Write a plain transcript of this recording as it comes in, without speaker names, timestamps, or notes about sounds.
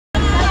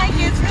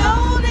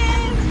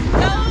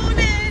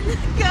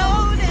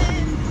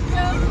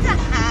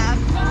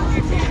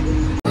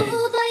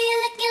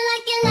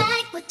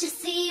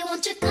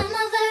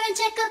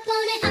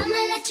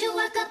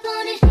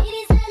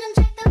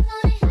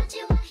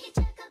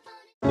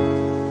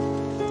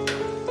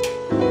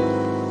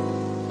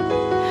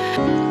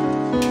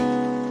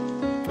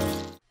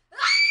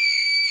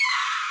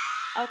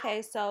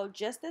Okay, so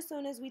just as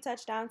soon as we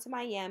touched down to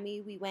Miami,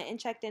 we went and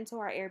checked into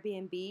our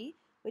Airbnb,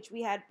 which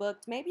we had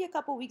booked maybe a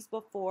couple weeks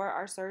before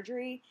our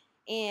surgery.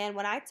 And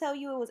when I tell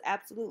you it was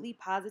absolutely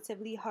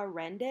positively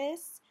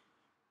horrendous,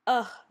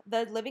 the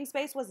living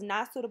space was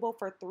not suitable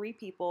for 3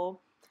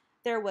 people.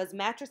 There was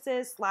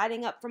mattresses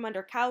sliding up from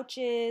under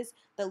couches.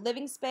 The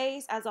living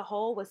space as a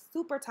whole was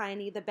super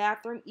tiny. The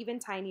bathroom even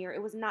tinier.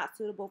 It was not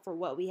suitable for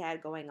what we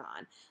had going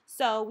on.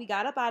 So we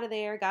got up out of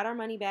there, got our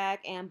money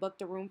back, and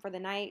booked a room for the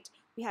night.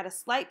 We had a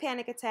slight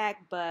panic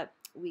attack, but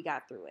we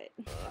got through it.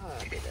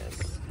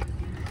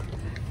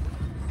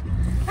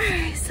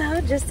 Alright,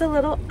 so just a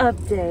little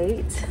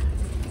update.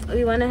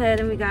 We went ahead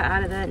and we got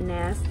out of that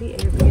nasty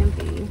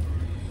Airbnb.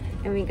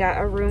 And we got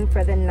a room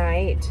for the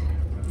night,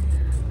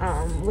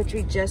 which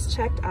we just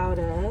checked out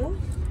of.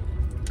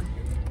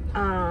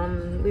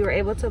 We were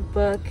able to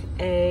book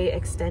a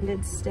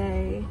extended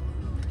stay.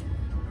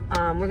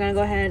 We're gonna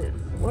go ahead.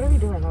 What are we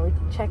doing? Are we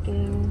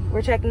checking?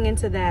 We're checking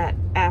into that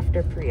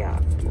after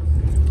pre-op,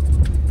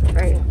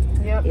 right?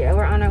 Yep. Yeah,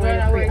 we're on our way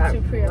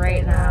to pre-op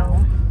right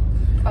now.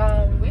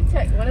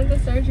 One of the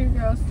surgery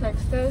girls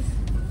texted us.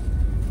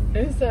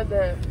 They said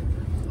that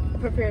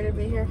prepare to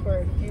be here for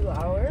a few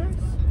hours.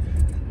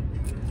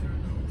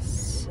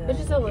 Which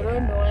is a little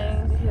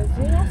annoying because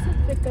we have to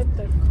pick up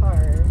the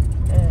car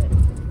at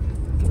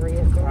 3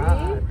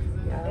 o'clock.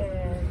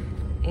 Yeah.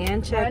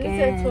 And check in. Mine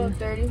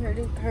is at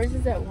 12:30. Hers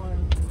is at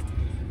 1.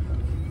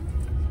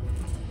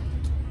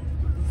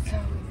 So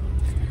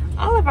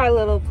all of our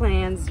little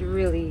plans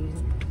really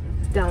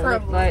don't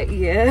look like,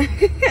 yeah.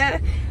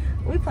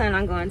 We plan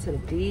on going to the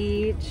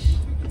beach,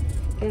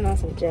 getting on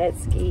some jet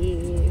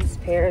skis,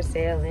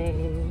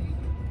 parasailing,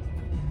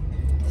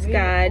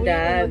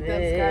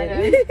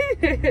 skydiving.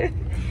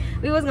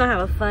 We was gonna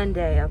have a fun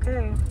day,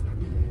 okay?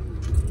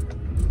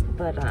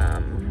 But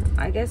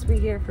I guess we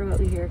here for what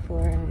we here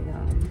for,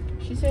 and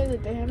she said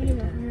that they haven't even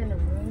put her in the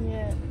room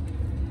yet.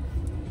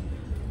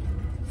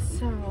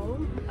 So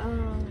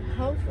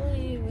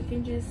hopefully we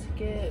can just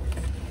get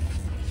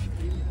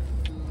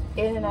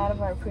in and out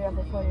of our pre-op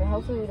appointment.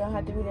 Hopefully we don't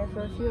have to be there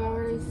for a few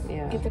hours.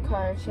 Yeah. Get the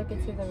car, check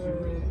into the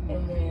room,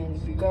 and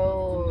then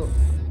go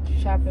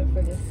shopping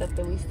for the stuff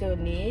that we still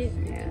need.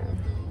 Yeah.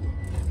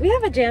 We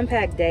have a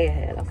jam-packed day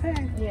ahead, okay?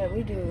 Yeah,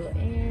 we do.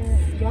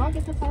 And y'all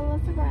get to follow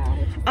us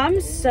around.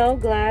 I'm so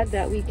glad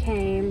that we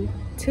came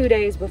 2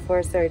 days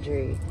before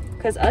surgery.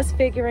 Because us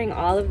figuring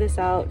all of this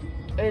out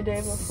a day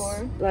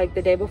before? Like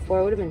the day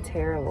before would have been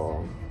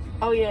terrible.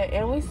 Oh yeah,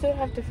 and we still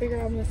have to figure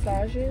out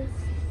massages.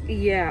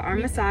 Yeah, our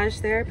massage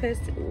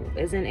therapist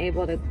isn't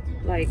able to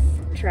like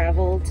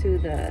travel to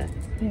the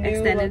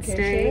extended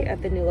stay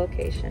at the new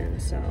location,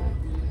 so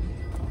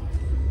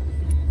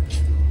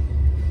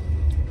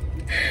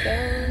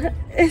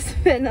it's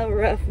been a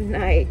rough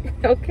night,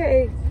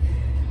 okay?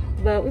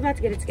 But we're about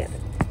to get it together.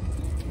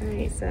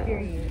 Alright, so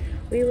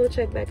we will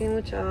check back in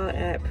with y'all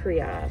at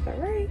pre-op,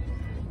 alright?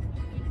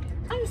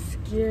 I'm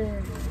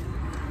scared.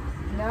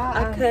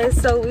 Okay,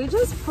 so we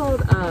just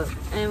pulled up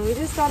and we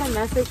just got a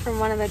message from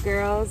one of the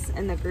girls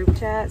in the group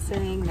chat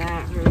saying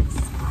that her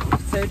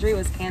surgery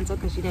was canceled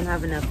because she didn't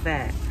have enough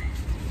fat.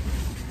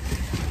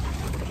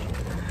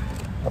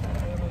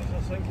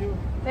 Thank you.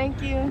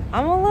 Thank you.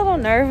 I'm a little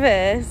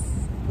nervous.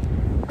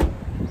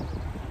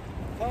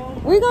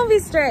 We're gonna be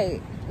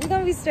straight. We're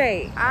gonna be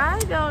straight. I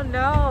don't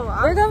know.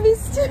 We're gonna be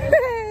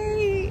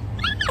straight.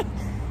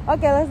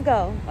 Okay, let's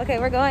go. Okay,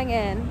 we're going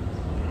in.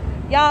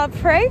 Y'all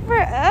pray for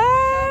us.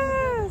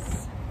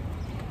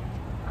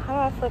 How do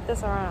I flip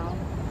this around?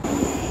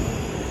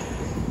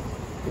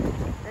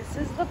 This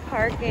is the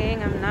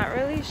parking. I'm not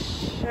really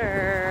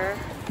sure.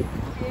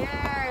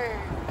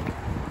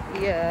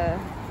 Yeah.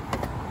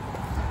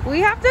 We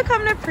have to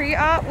come to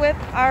pre-op with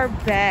our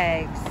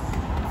bags.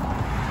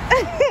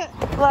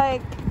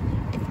 Like,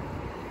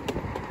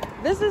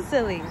 this is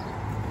silly.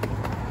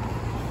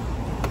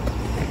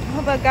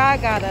 Oh, but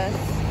God got us.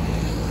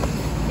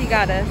 He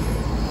got us.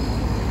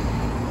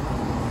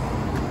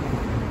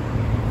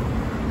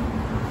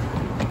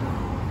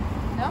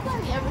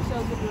 Nobody ever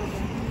shows the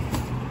building.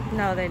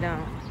 No, they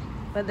don't.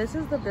 But this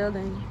is the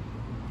building.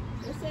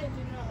 It said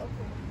do not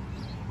open.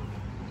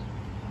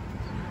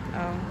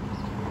 Oh.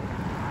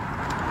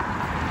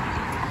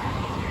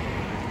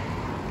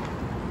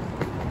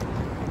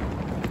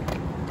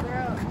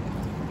 Girl.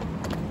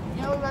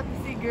 Y'all we're about to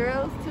see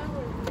girls too.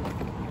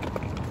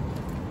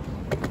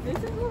 This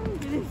is when we're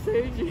getting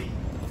surgery.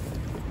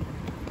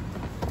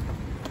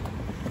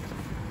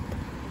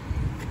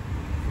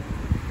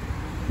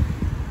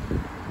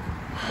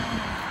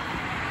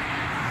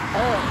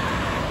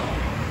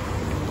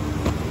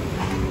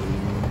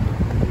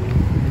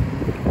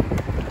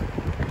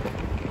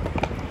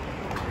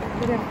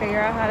 We can figure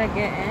out how to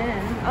get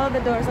in. Oh, the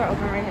doors are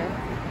open right here.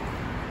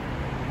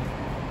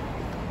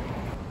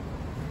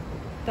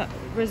 The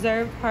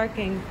reserved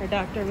parking for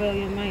Dr.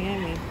 William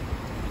Miami.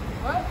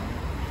 What?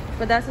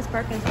 But that's his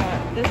parking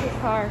spot. This is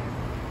car.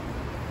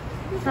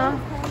 Huh?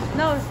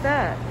 No, it's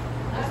that.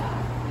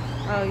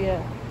 Oh,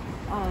 yeah.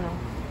 I don't know.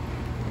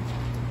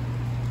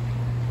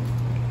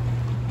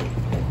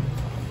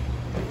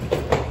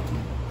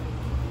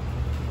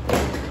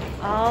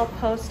 All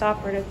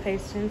post-operative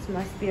patients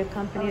must be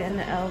accompanied in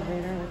the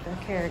elevator with a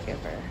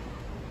caregiver.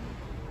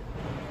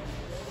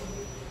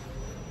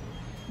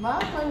 My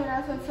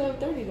appointment is at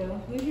 12:30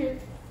 though. We here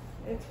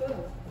at 12.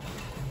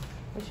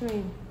 What you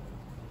mean?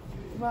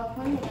 My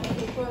appointment is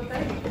at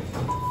 12:30.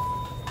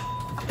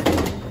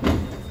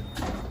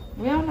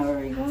 We don't know where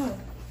we're going.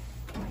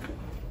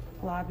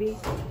 Lobby?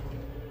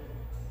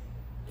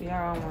 We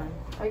are on one.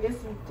 I guess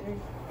we're 3.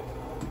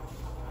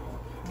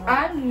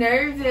 I'm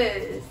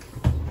nervous.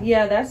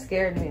 Yeah, that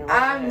scared me a little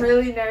I'm bit.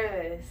 really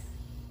nervous.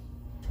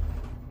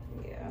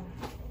 Yeah,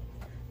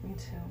 me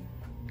too.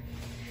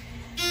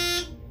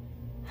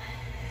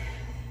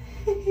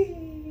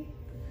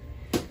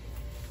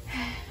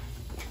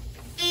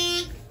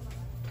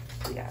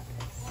 We got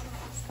this.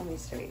 Just tell me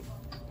straight.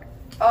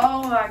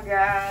 Oh my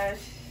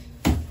gosh.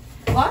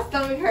 My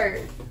stomach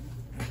hurts.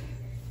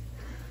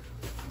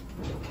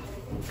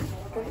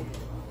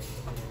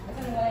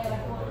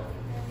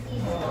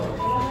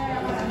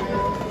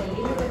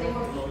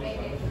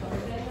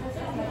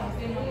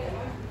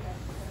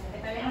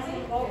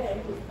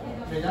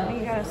 You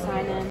gotta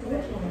sign in.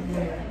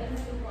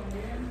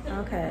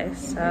 Okay,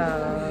 so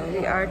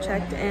we are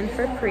checked in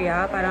for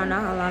pre-op. I don't know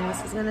how long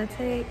this is gonna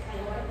take,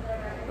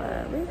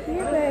 but we're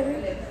here,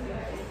 baby.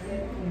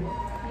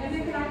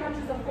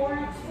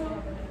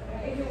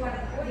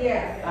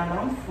 Yeah,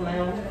 I'm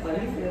slim, but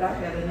he said I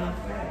got enough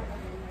fat.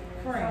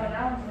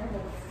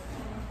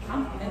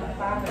 I'm in a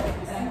 5X.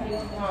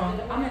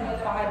 I'm in a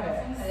 5X.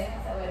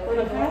 For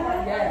the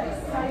faja?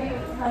 Yes.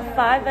 A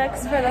 5X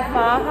for the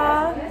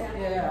faja?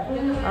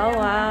 Yeah. Oh,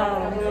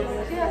 wow.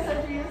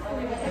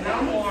 And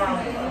I'm more on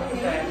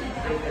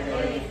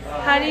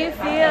How do you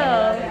feel?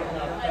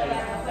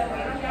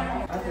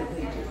 I just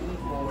need to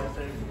eat more.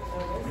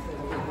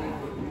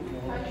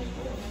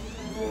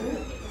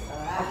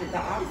 I think the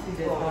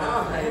oxygen is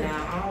right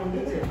now. I don't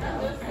need it.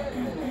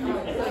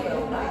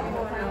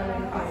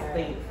 I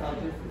think so.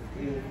 This is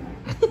good.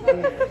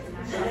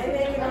 They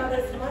making all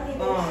this money.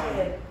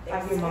 I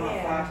give my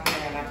massage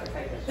man. I can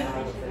take a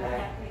shower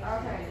today.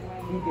 Okay.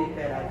 You did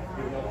that. I just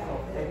didn't know. So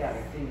they got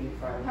to see you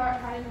first.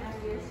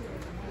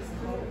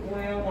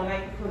 Well, when they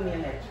put me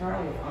in that chair, I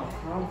was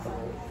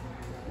uncomfortable.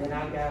 Then I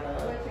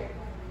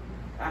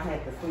had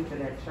to sleep in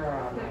that chair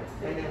all night.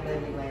 They didn't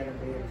let me lay in the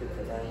bed till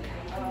today.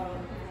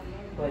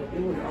 But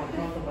it was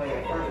uncomfortable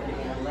at first, and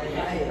the lady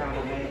kind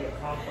of made it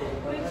comfortable.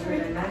 But other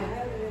than that, I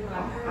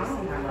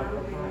don't have no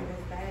complaints.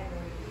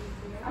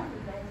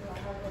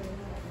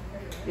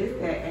 It's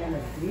that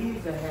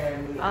anesthesia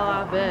had me. Oh,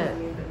 I bet. I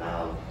don't even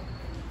know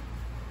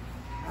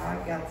how I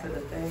got to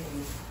the thing.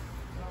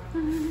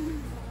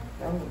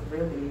 That was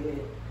really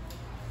it.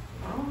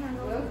 I don't have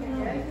no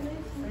complaints.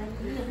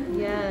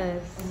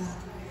 Yes.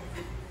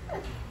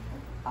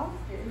 I'm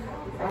scared.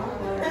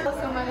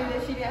 Somebody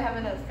that she didn't have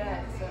enough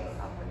fat, so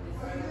I'm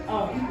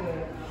Oh, you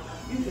good.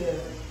 You good.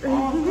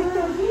 Oh,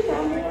 girl, you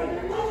got more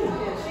than me.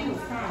 Yeah, she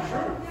was fine.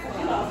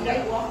 She lost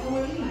weight walking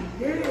with me.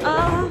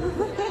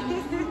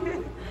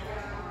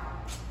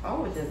 I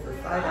was just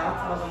excited. I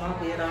told them I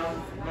did all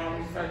my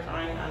research. I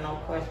ain't got no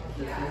questions.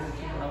 Just do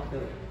what you know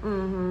do.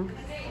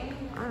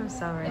 I'm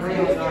sorry. You'll be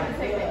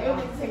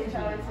taking a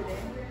shower today.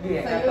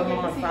 Yeah, So at the you'll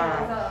get to see the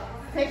side.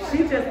 results. She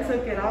just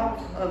took it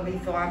off of me,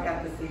 so I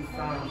got to see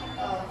some.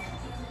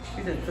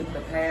 She just took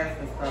the pads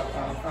and stuff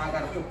off, so I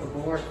got to put the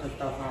boards and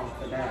stuff on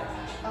today.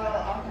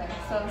 Oh, okay.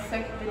 So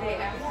the day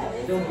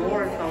after. The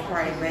boards gonna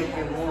probably make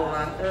it more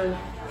like this.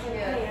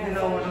 Yeah. You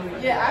know what I mean?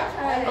 Yeah, I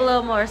tried. A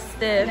little more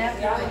stiff.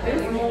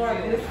 It's more of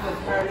this was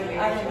hurting. I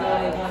didn't know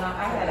that when I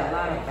had a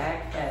lot of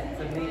back fat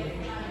to me,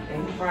 and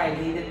he probably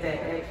needed that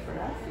extra.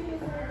 I see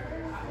it.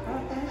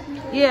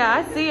 Okay. Yeah, I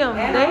see them.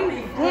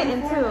 They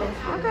hitting too.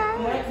 Okay.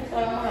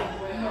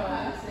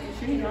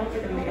 She's younger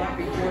than me. I'll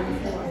be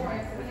 44.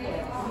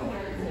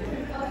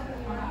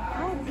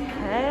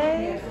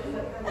 Okay.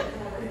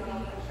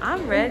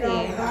 I'm ready.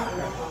 Yeah,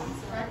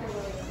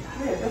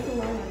 that's the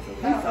way.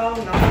 He's so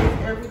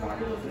nice.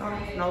 Everybody was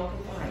nice. No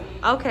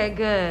complaints. Okay,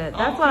 good.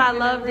 That's what I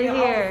love to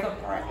hear.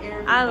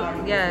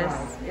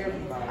 Yes.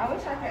 Everybody. I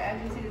wish I could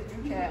add you to this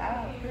group chat. I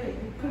don't.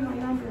 You put my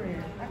number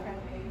in. Okay.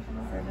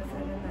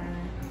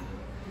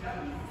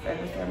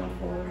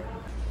 779-774.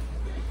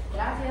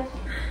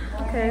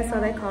 Okay, so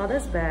they called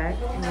us back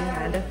and we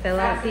had to fill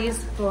out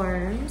these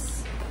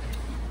forms.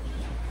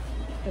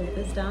 Put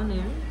this down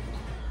there.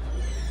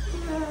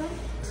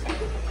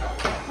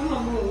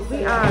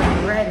 We are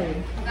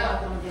ready.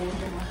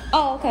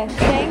 Oh, okay.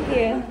 Thank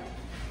you.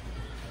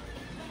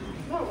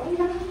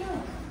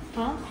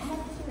 Huh?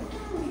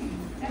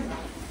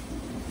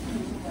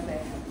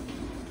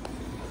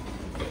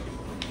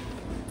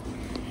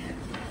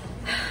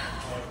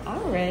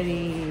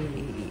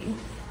 Already.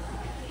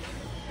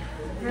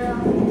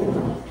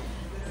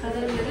 So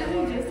they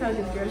literally just told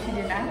this girl she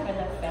did not have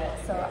enough fat.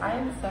 So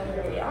I'm so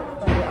ready. I feel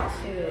like I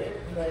should,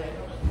 but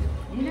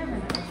you never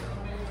know.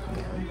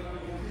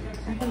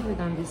 I think we're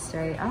gonna be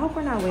straight. I hope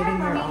we're not waiting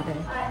here all day.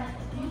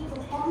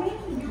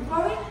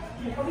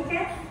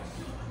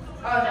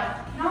 Oh,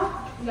 no.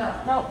 No?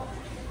 No.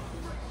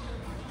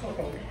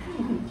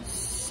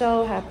 So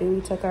so happy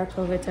we took our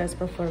COVID test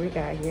before we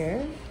got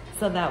here.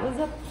 So that was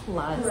a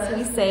plus.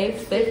 We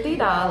saved $50.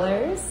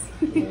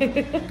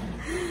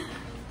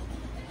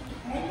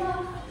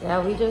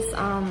 Yeah, we just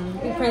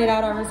we printed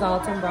out our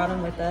results and brought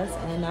them with us,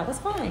 and that was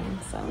fine.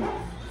 So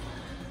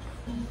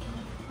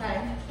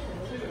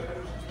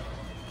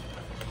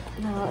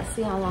now let's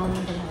see how long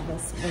I'm gonna have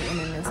us waiting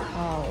in this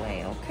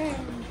hallway.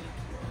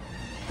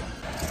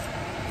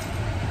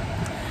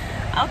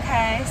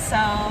 Okay,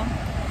 so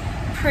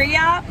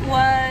pre-op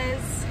was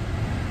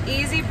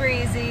easy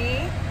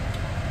breezy,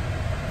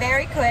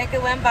 very quick.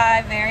 It went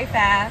by very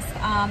fast.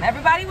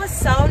 Everybody was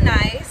so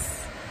nice.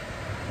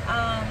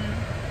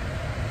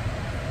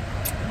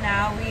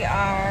 Now we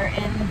are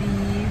in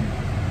the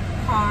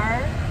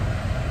car.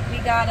 We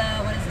got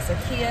a, what is this, a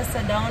Kia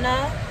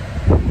Sedona.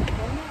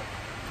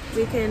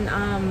 We can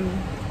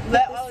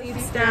let the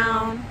seats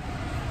down.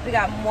 We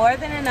got more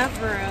than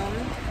enough room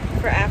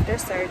for after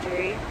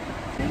surgery.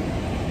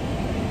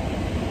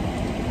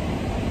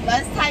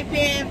 Let's type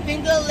in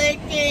finger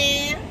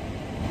licking.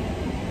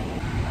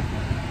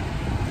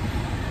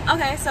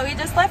 Okay, so we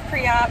just left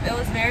pre-op. It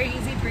was very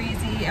easy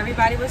breezy.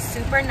 Everybody was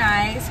super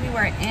nice. We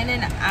were in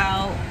and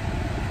out.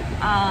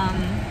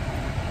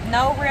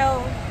 No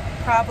real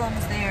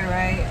problems there,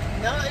 right?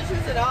 No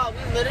issues at all.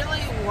 We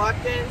literally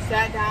walked in,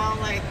 sat down,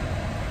 like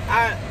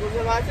I was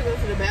about to go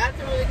to the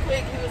bathroom really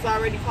quick. He was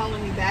already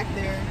calling me back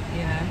there.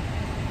 Yeah.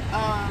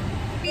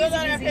 Filled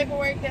out our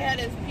paperwork. They had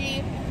his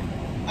pee.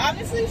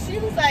 Honestly, she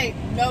was like,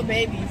 no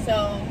baby.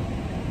 So,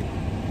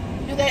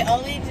 do they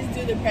only just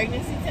do the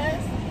pregnancy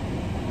test?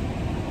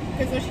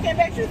 Because when she came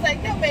back, she was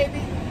like, no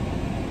baby.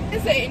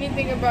 Didn't say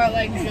anything about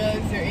like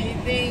drugs or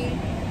anything.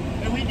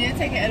 But we did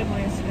take an edible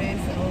yesterday,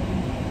 so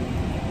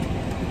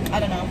I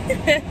don't know.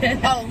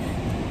 Oh,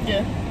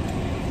 yeah.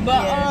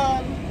 But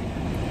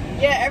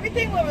yeah,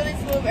 everything went really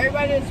smooth.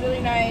 Everybody was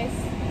really nice,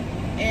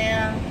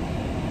 and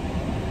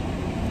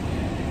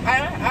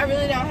I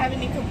really don't have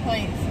any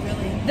complaints,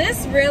 really.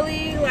 This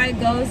really like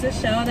goes to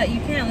show that you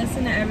can't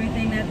listen to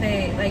everything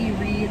that you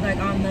read like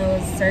on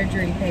those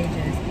surgery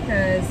pages,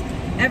 because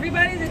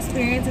everybody's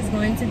experience is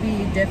going to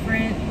be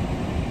different.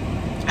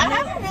 I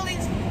haven't really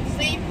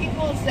seen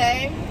people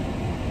say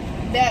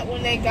that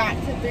when they got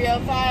to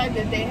 305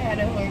 that they had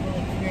a horrible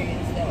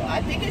experience, though.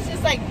 I think it's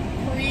just like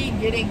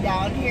getting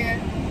down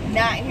here,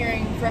 not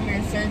hearing from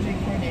your surgery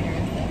coordinator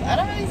and stuff. I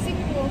don't really see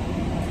people.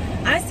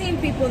 I've seen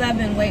people that have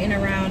been waiting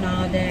around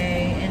all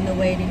day in the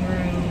waiting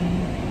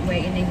room,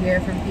 waiting to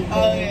hear from people.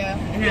 Oh, yeah.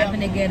 And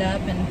having to get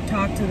up and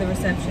talk to the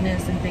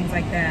receptionist and things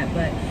like that.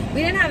 But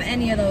we didn't have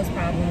any of those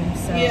problems.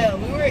 So yeah,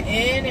 we were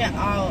in and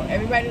out.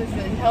 Everybody was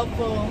really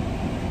helpful.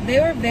 They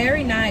were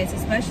very nice,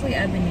 especially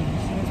Ebony.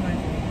 She was my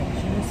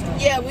favorite. She was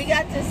so yeah, we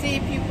got to see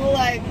people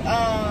like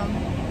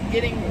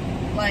getting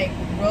like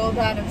rolled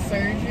out of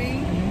surgery,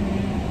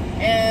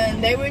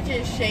 and they were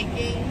just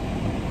shaking.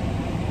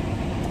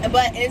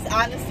 But it's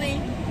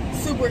honestly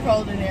super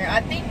cold in there.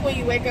 I think when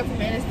you wake up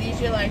from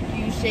anesthesia, like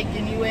you shake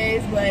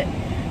anyways, but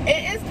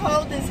it is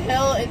cold as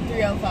hell in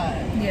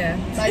 305. Yeah.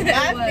 Like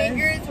my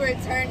fingers were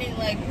turning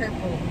like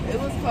purple. It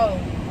was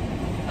cold.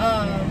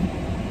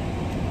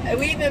 And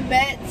we even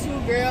met two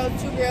girls.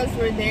 Two girls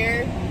were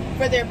there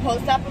for their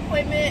post-op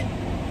appointment,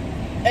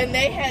 and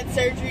they had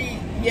surgery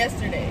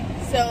yesterday.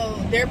 So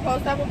their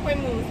post-op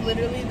appointment was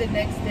literally the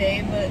next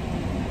day, but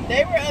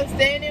they were up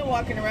standing,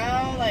 walking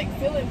around, like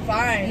feeling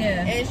fine.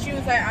 Yeah. And she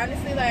was like,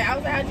 honestly, like I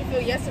was like, how'd you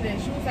feel yesterday?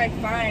 She was like,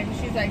 fine.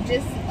 She was like,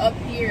 just up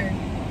here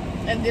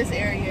in this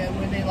area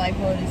where they like,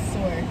 well, it's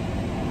sore.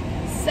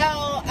 So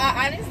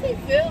I honestly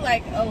feel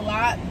like a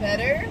lot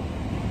better.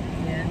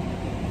 Yeah.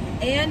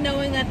 And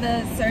knowing that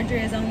the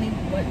surgery is only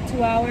what,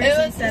 2 hours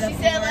instead of 4?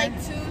 She said like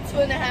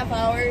 2.5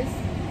 hours.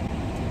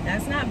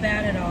 That's not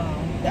bad at all.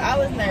 I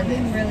was nervous.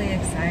 I'm really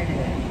excited.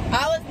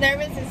 I was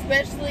nervous,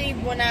 especially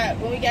when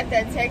we got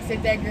that text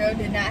that girl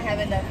did not have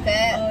enough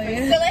fat. Oh,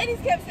 yeah. The ladies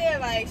kept saying,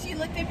 like, she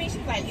looked at me, she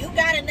was like, you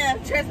got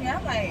enough, trust me.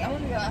 I'm like, I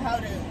want to go,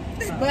 hold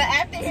up. But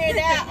after hearing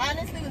that, I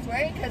honestly was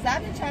worried, because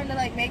I've been trying to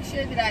like make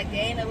sure that I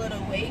gain a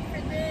little weight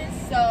for this,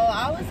 so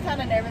I was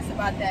kind of nervous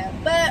about that.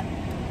 But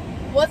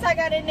once I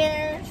got in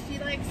there, she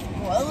like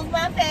swallowed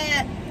my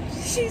fat.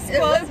 She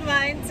swallowed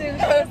mine too.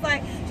 She was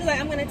like,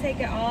 I'm gonna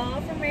take it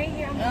all from right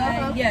here. I'm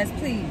like, yes,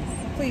 please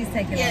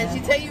take it. Yeah, all.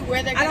 she tell you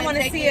where they're. I don't want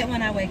to see it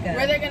when I wake up.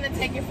 Where they're gonna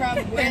take it from,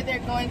 where they're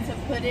going to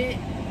put it.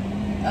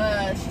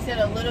 She said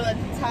a little at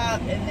the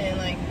top and then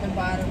like the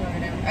bottom or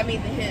whatever. I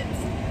mean the hips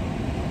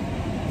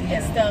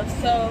and stuff.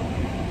 So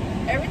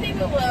everything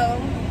went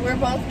well. We're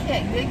both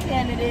good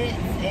candidates,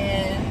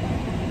 and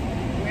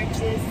we're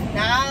just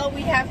now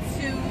we got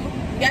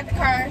the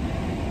car.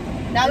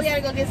 Now we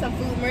gotta go get some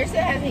food. Marissa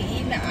hasn't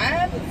eaten.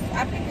 I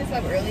picked this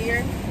up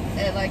earlier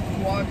at like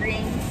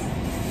Walgreens.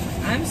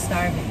 I'm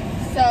starving.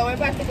 So we're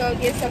about to go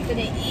get something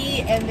to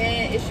eat, and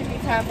then it should be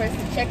time for us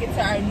to check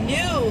into our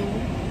new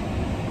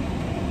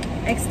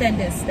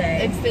extended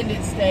stay.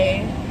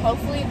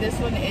 Hopefully this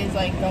one is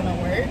like gonna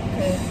work,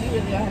 because we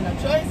really don't have no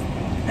choice.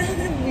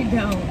 We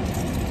don't.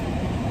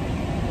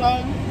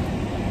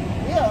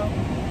 Yeah.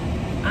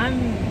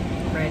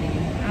 ready.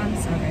 I'm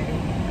so ready.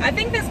 I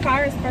think this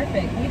car is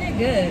perfect. We did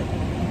good.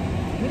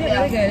 We did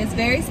really good. It's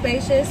very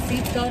spacious.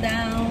 Seats go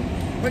down.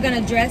 We're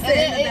gonna dress it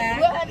in the back.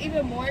 We'll have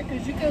even more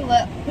because you can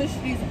push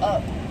these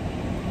up.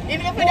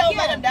 Even if we don't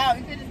let them down,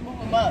 you can just move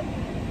them up.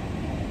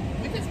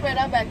 We can spread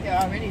out back there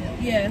already though.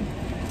 Yeah.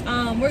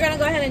 We're gonna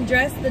go ahead and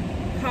dress the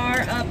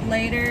car up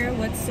later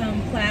with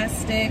some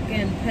plastic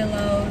and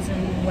pillows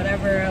and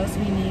whatever else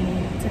we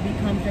need to be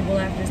comfortable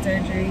after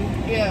surgery.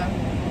 Yeah.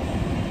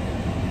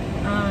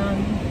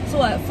 So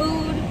what?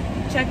 Food,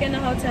 check in the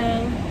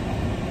hotel,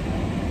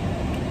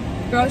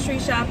 grocery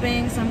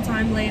shopping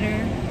sometime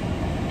later,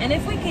 and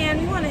if we can,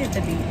 we want to hit the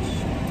beach.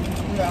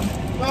 Yeah.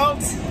 Well,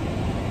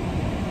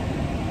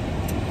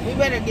 we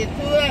better get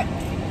to it.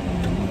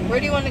 Where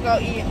do you want to go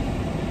eat?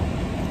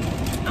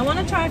 I want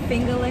to try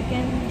finger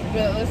licking.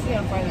 But let's see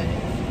how far that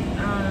is.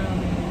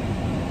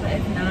 But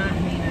if not, I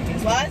mean, I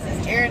guess. Why is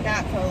this air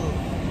not cold?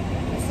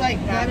 It's like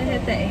not. Gotta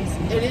hit the AC.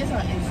 It is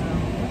on AC.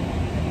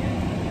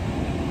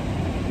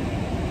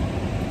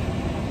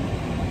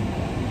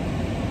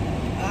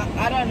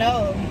 I don't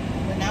know,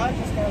 but now I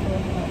just gotta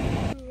look.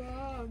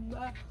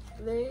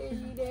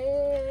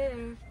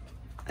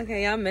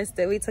 Okay, y'all missed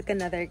it. We took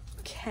another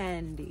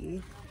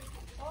candy,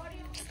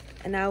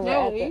 and now we're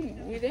at the.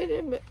 We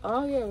didn't.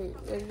 Oh yeah,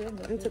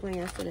 We took one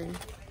yesterday.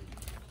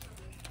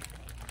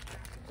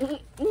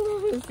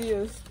 See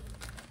us.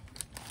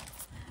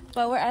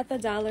 But we're at the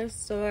dollar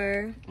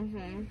store.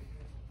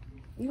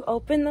 You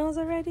opened those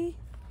already?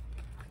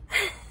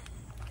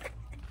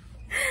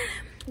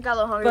 Got a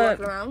little hungry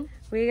walking around.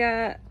 We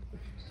got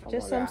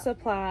just some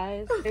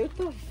supplies. What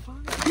the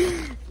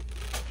fuck?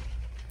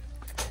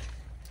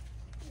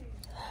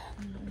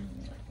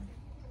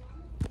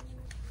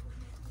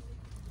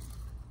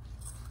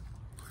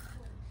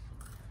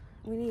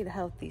 We need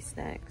healthy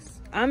snacks.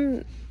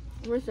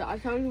 Risha, I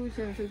told you we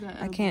shouldn't take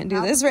that. I can't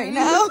do this right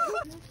now.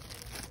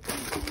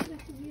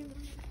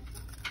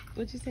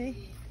 What'd you say?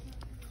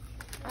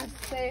 I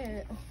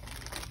said,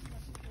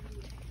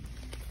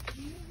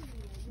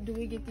 do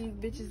we get these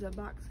bitches a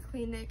box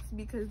Kleenex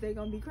because they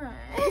gonna be crying?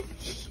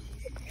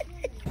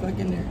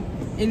 Fucking there.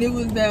 And it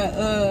was that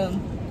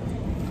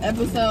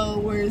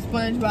episode where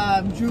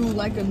SpongeBob drew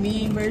like a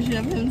mean version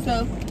of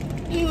himself.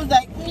 He was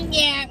like,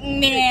 yeah.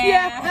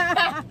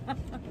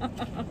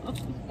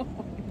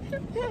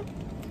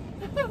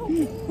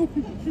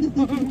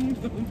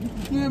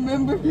 You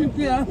remember?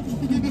 Yeah.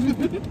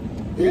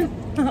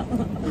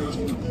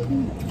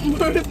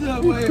 What is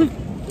that way?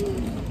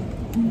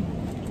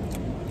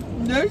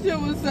 That shit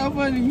was so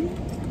funny.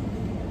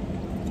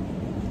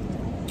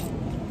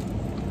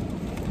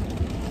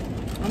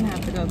 I'm gonna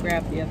have to go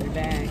grab the other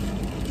bag.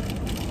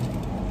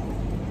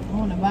 I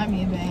want to buy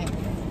me a bag.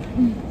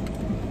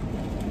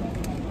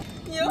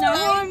 You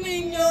want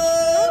me,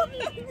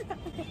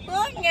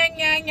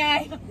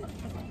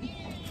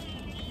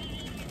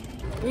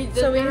 We just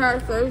did our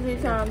surgery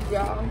times,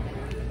 y'all.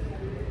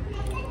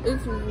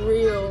 It's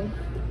real.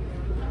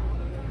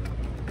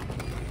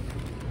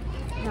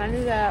 Mine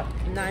is at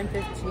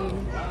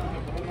 9:15.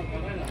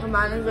 And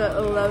mine is at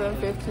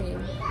 11:15.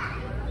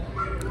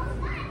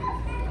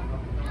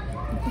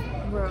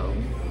 Bro.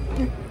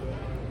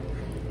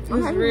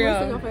 It's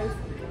real.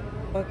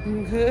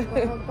 Fucking good.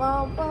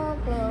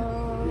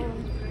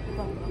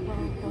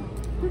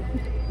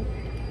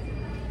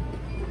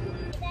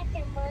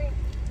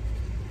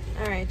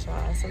 Alright,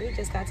 y'all. So we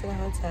just got to the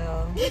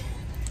hotel.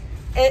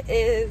 It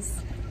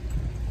is,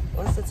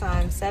 what's the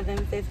time?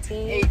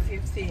 7:15?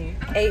 8:15.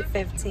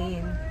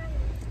 8:15.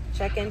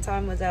 Check-in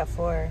time was at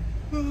 4.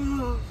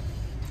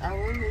 Our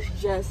room is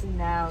just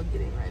now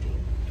getting ready.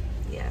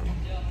 Yeah.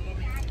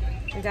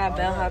 We got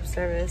bellhop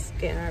service,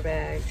 getting our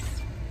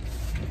bags.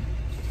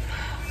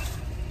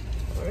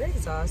 We're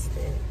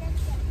exhausted.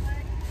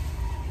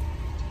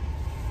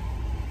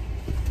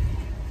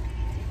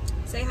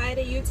 Say hi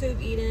to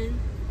YouTube, Eden.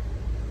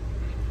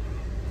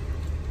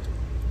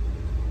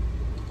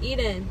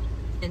 Eden.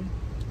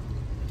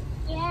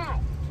 Yeah.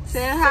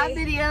 Say hi,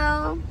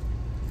 video.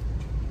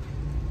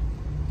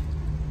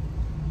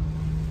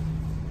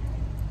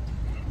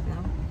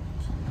 No.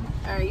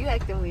 Alright, you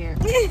acting weird.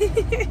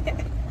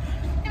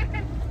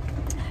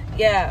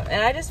 Yeah,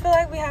 and I just feel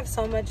like we have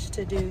so much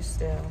to do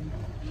still.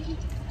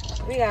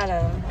 We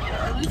gotta.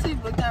 At least we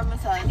booked our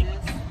massages.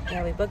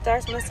 Yeah, we booked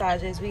our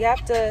massages. We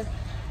have to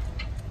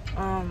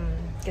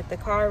get the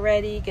car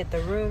ready, get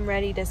the room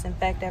ready,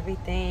 disinfect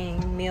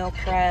everything, meal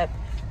prep.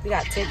 We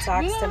got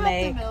TikToks to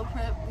make. Meal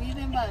prep. We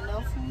didn't buy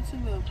no food to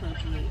meal prep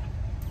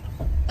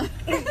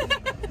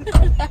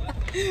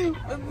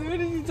What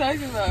are you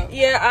talking about?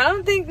 Yeah, I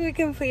don't think we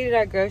completed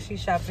our grocery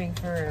shopping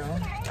for real.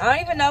 I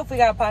don't even know if we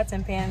got pots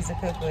and pans to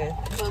cook with.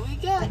 But we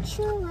got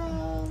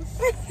churros.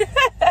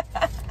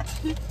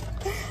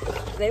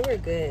 They were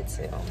good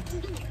too.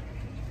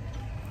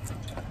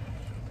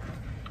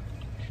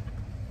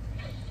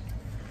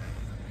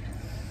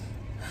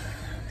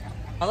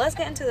 Well, let's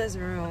get into this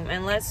room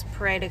and let's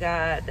pray to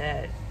God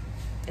that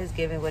it's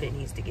giving what it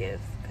needs to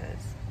give,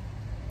 because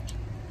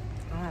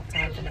I don't have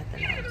time for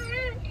nothing else.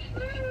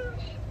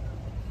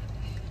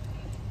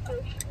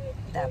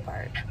 That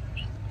part.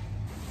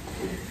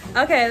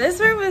 Okay, this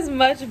room is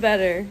much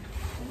better.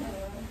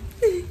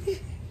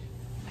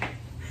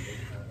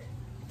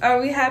 Are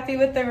we happy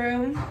with the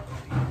room?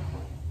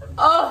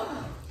 Oh,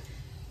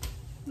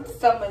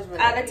 so much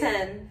better. Out of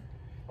 10.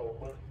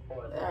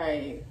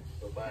 Alright.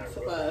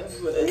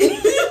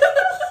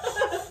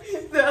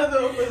 The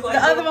other one was like...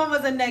 The other one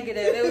was a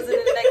negative. It was a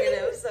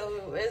negative,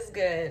 so it's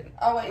good.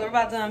 Oh, wait. We're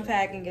about to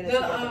unpack and get it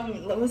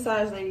together. The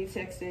massage lady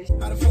texted.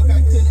 How the fuck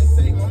I couldn't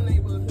say my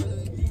neighborhood?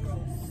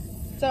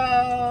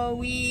 So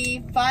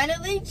we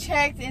finally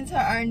checked into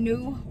our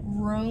new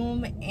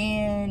room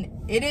and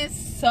it is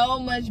so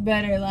much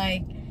better.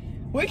 Like,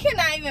 we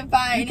cannot even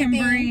find anything. We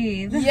can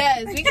breathe.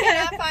 Yes, we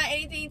cannot find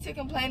anything to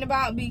complain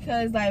about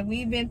because like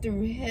we've been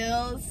through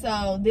hell.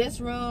 So this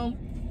room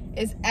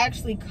is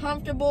actually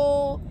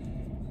comfortable.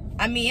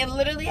 I mean, it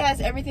literally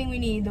has everything we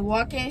need. The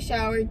walk-in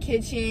shower,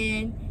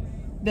 kitchen,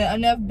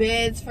 enough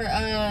beds for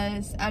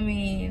us. I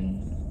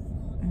mean,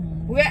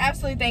 we're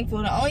absolutely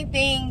thankful. The only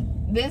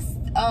thing, this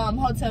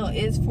hotel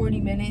is 40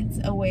 minutes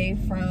away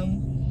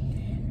from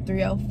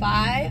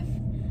 305,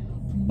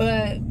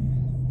 but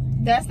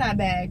that's not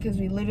bad because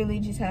we literally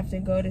just have to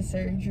go to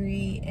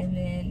surgery and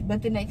then,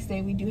 but the next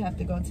day we do have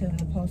to go to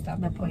the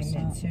post-op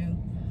appointment too.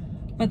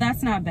 But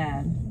that's not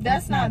bad.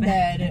 That's not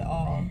bad at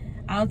all.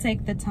 I'll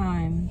take the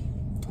time.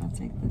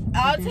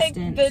 I'll take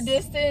the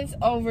distance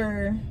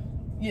over,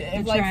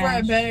 yeah, like for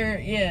a better,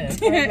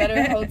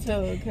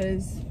 hotel,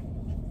 because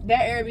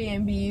that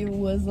Airbnb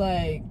was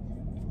like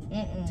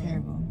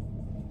terrible.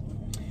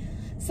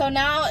 So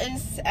now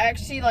it's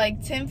actually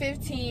like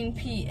 10:15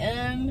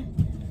 p.m.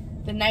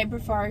 the night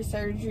before our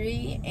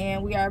surgery,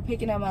 and we are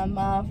picking up my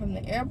mom from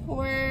the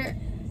airport.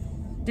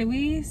 Did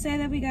we say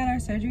that we got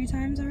our surgery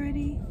times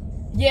already?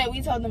 Yeah,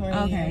 we told them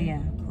earlier. Okay,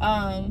 yeah.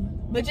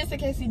 But just in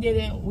case you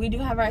didn't, we do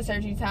have our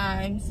surgery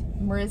times.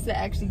 Marissa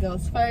actually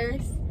goes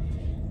first.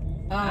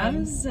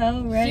 I'm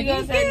so ready. She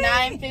goes at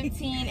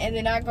 9:15, and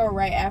then I go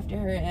right after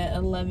her at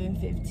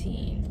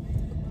 11:15.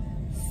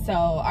 So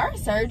our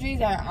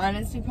surgeries are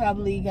honestly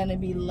probably gonna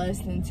be less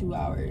than 2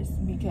 hours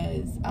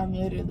because I'm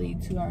literally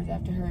 2 hours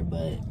after her.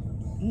 But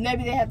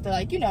maybe they have to,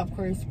 like, you know, of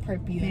course,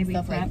 prep you and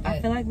stuff like that.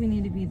 I feel like we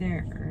need to be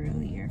there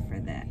earlier for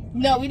that.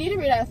 No, we need to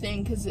read our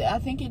thing because I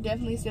think it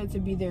definitely said to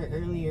be there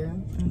earlier.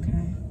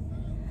 Okay.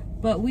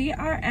 But we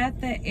are at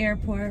the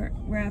airport.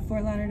 We're at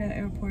Fort Lauderdale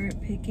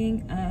Airport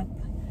picking up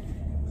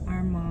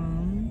our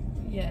mom.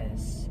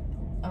 Yes.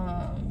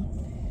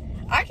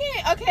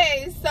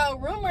 Okay, so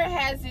rumor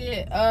has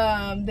it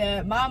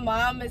that my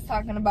mom is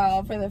talking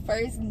about for the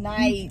first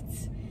night,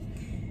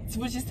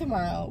 which is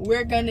tomorrow,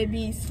 we're gonna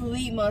be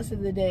asleep most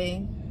of the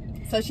day.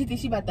 So she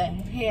thinks she about to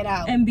head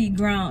out and be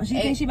grown. She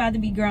thinks she about to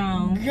be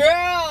grown,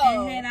 girl,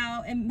 and head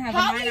out and have a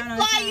night out on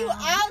fly you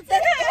out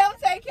to help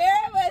take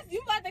care of us?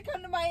 You about to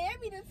come to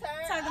Miami to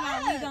turn? Talking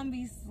about we gonna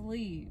be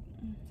asleep.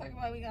 Talking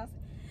about we gonna.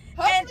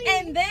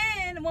 And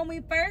then when we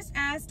first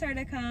asked her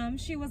to come,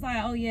 she was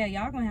like, "Oh yeah,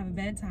 y'all gonna have a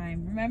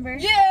bedtime." Remember? Yeah.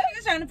 She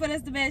was trying to put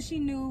us to bed. She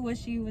knew what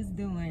she was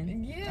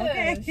doing. Yeah.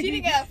 Okay. She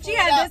didn't get flued She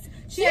had out.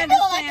 She had this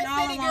plan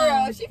all city along.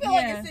 girl. She felt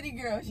like a city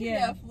girl. She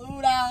got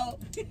flued out.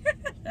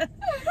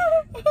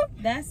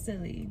 That's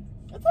silly.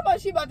 I'm talking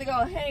about she about to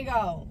go hang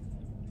out.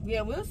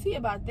 Yeah, we'll see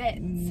about that,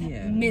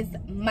 yeah. Miss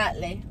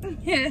Motley.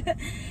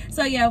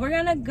 So yeah, we're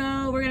gonna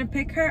go. We're gonna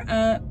pick her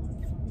up.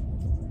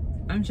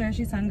 I'm sure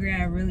she's hungry.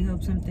 I really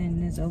hope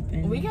something is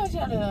open. We gotta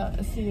try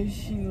to see if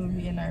she will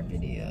be in our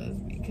videos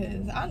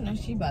because I know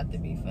she about to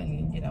be funny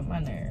and get on my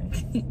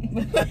nerves.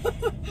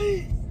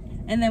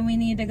 And then we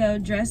need to go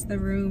dress the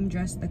room,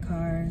 dress the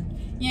car.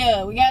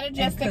 Yeah, we gotta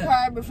dress the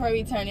car before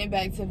we turn it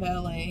back to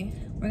valet.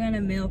 We're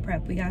gonna meal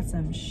prep. We got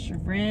some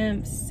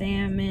shrimp,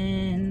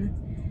 salmon.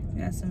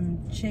 We got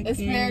some chicken.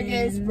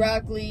 Asparagus,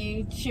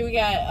 broccoli. We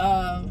got,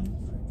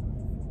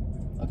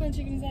 what kind of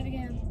chicken is that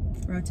again?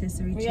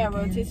 Rotisserie chicken. We got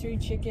rotisserie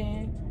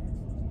chicken.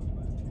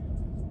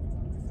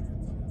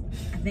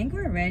 I think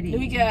we're ready.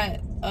 We got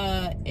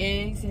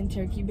eggs and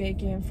turkey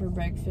bacon for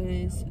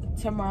breakfast.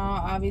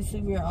 Tomorrow,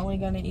 obviously, we're only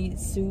gonna eat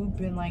soup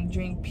and like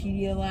drink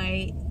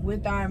Pedialyte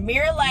with our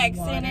Miralax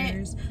in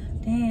it.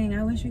 Dang,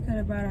 I wish we could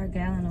have brought our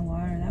gallon of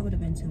water. That would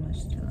have been too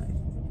much to like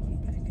be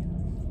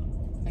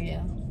packing.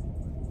 Yeah.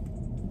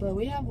 But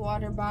we have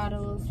water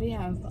bottles. We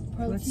have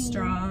protein. With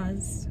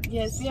straws.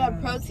 Yes, we have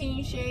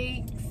protein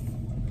shakes.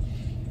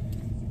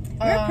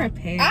 We're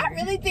prepared. I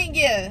really think,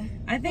 yeah.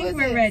 I think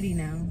we're ready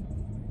now.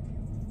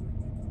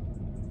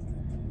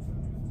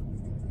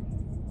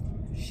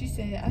 She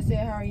said, I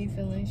said, how are you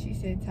feeling? She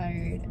said,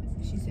 tired.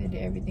 She said,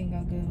 did everything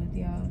go good with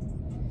y'all?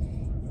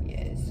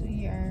 Yes,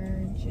 we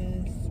are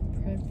just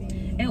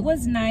prepping. It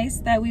was nice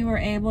that we were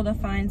able to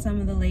find some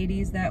of the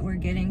ladies that were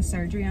getting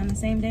surgery on the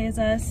same day as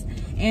us.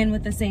 And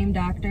with the same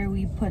doctor,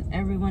 we put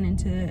everyone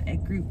into a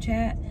group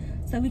chat.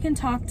 So we can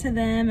talk to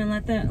them and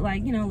let them,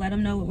 like, you know, let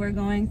them know what we're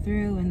going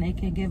through, and they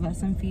can give us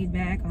some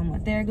feedback on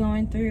what they're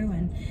going through.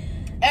 And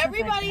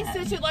everybody's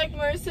situation, like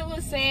Marissa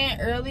was saying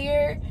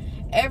earlier,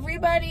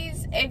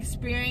 everybody's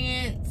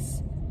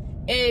experience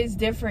is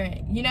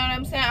different. You know what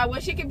I'm saying? I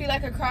wish it could be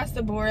like across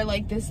the board,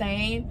 like the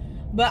same.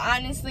 But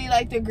honestly,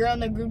 like the girl in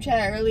the group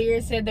chat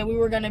earlier said that we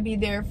were going to be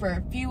there for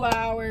a few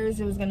hours.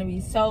 It was going to be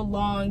so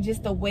long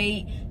just to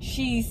wait.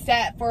 She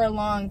sat for a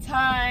long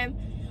time.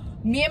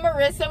 Me and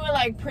Marissa were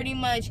like pretty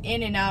much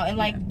in and out. And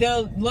like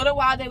the little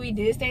while that we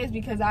did stay is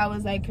because I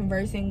was like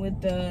conversing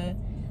with the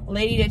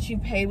lady that you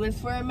paid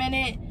with for a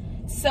minute.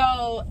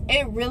 So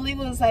it really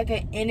was like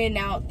an in and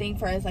out thing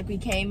for us. Like we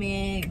came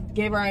in,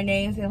 gave our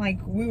names, and like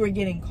we were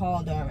getting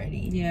called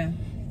already. Yeah.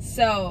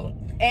 So,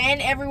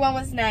 and everyone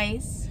was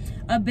nice.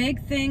 A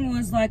big thing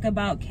was like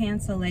about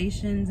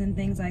cancellations and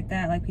things like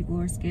that. Like people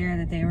were scared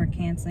that they were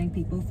canceling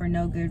people for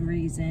no good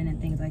reason and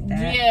things like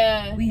that.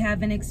 Yeah. We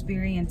haven't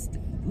experienced,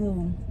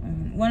 well,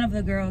 one of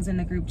the girls in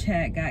the group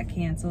chat got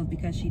canceled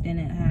because she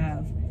didn't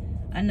have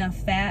enough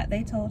fat,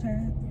 they told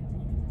her.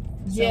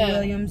 So Yeah.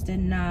 Williams did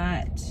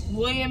not.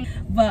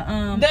 But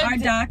our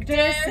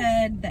doctor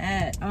said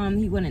that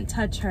he wouldn't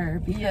touch her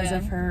because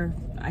of her,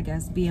 I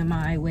guess,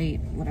 BMI,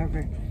 weight,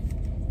 whatever.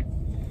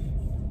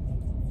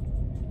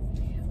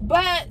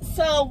 But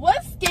so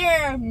what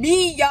scared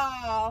me,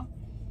 y'all,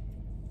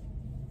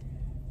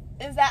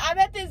 is that I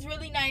met this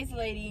really nice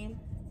lady.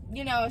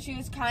 You know, she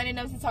was kind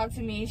enough to talk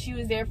to me. She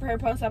was there for her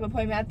post-op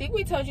appointment. I think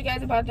we told you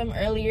guys about them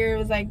earlier. It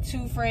was like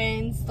two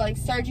friends, like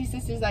surgery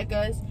sisters like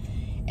us.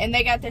 And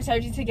they got their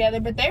surgery together.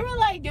 But they were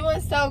like doing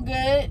so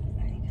good.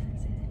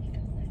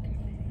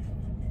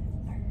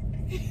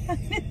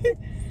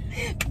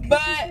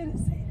 But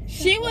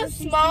she was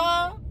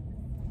small.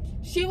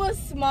 She was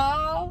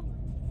small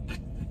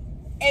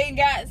and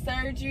got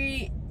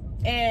surgery.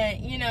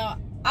 And, you know,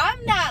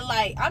 I'm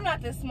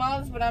not the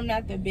smallest, but I'm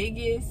not the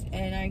biggest,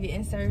 and I'm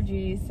getting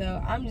surgery,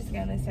 so I'm just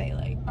gonna say,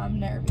 like, I'm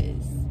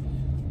nervous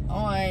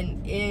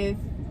on if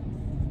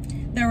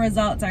the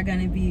results are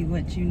gonna be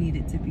what you need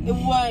it to be.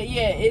 What,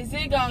 yeah, is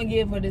it gonna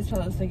give what it's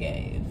supposed to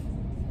give?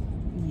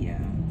 Yeah.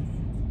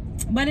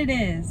 But it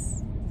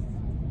is.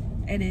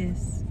 It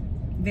is.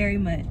 Very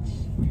much.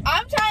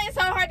 I'm trying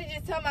so hard to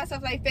just tell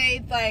myself, like,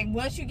 Faith, like,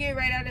 once you get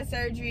right out of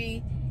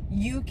surgery,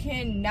 you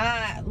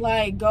cannot,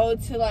 like, go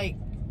to, like,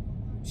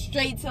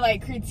 straight to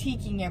like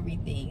critiquing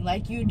everything.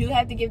 Like, you do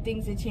have to give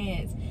things a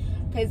chance,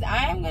 because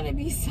I am gonna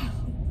be so,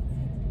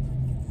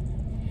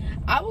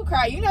 I will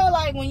cry. You know,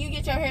 like when you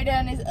get your hair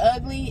done, it's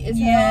ugly. It's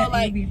hell,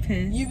 like you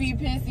be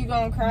pissed. You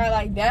gonna cry.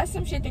 Like, that's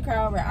some shit to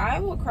cry over. I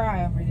will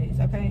cry over this.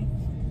 Okay,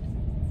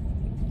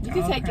 you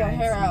can take your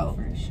hair out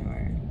for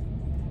sure.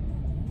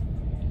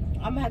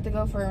 I'm gonna have to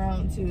go for a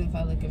round too if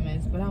I look a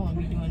mess, but I won't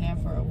be doing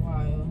that for a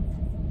while,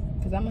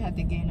 because I'm gonna have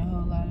to gain a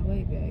whole lot of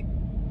weight back.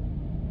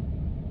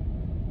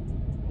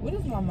 What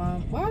is my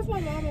mom? Why is my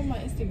mom on my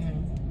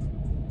Instagram?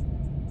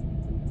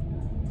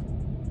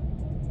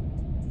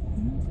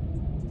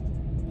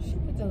 She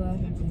put the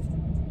laughing face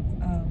on.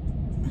 Oh.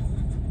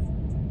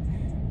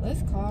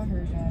 Let's call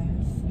her,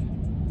 guys.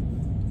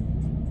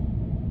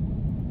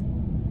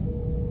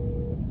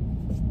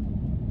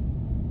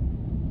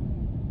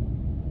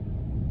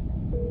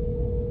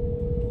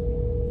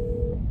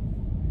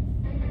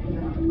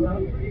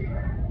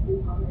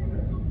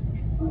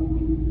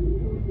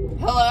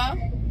 Hello?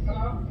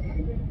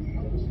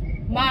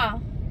 Ma.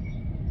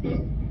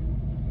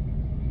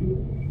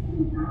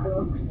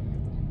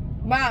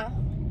 Ma.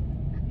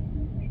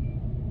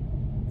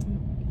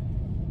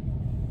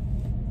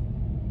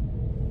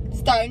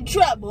 Starting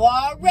trouble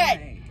already.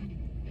 Right.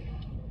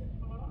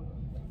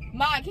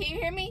 Ma, can you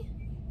hear me?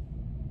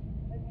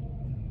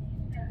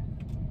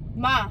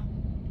 Ma.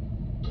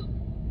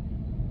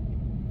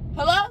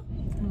 Hello?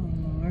 Oh,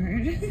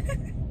 Lord.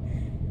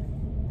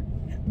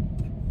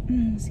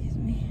 Excuse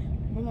me.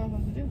 What am I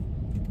supposed to do?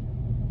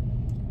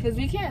 Because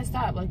we can't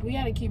stop. Like, we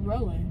got to keep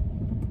rolling.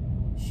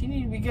 She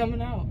need to be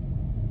coming out.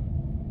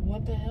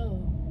 What the hell?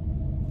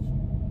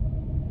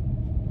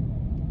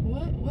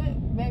 What?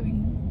 Baby,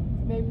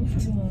 what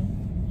you doing?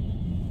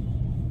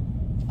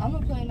 I'm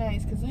going to play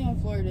nice because we in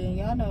Florida. And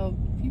y'all know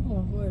people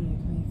in Florida are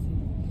crazy.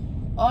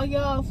 All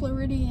y'all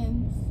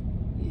Floridians.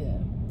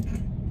 Yeah.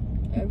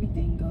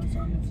 Everything goes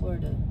on in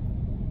Florida.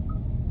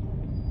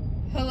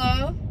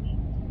 Hello?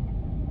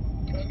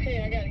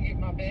 Okay, I gotta get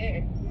my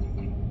bag.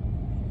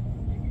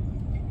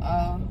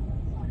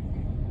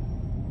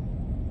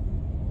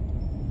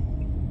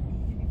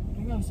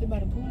 We're gonna sit by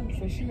the pool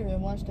for sure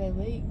and watch that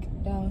lake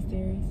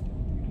downstairs.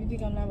 You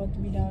think I'm not about to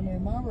be down there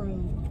in my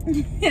robe?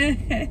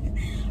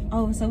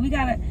 Oh, so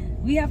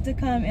we have to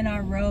come in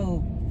our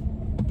robe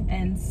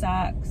and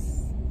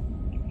socks,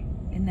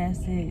 and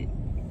that's it.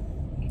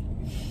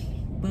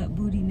 But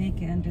booty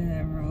naked under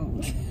that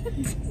robe.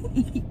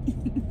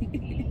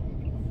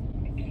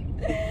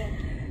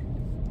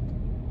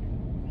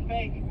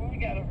 Baby, we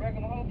got a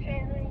regular hotel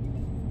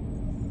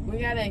room? We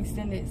got an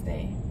extended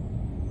stay.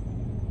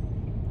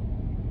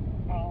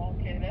 Oh,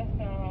 okay, that's,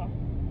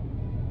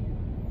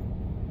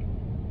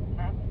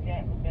 I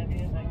forgot what that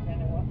is.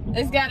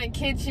 It's got a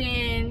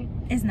kitchen.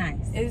 It's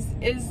nice. It's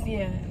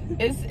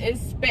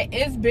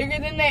bigger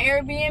than the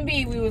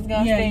Airbnb we was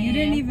gonna stay in. You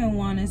didn't even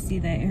want to see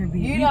that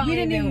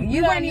Airbnb.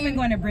 We weren't even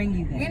going to bring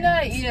you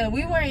there.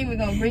 We weren't even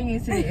gonna bring you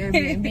to the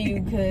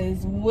Airbnb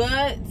because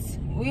what?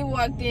 We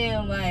walked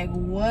in like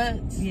what?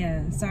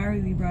 Yeah,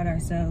 sorry we brought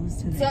ourselves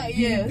to the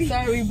Airbnb.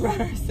 Sorry we brought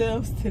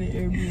ourselves to the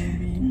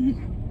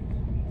Airbnb.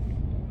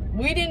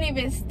 We didn't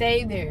even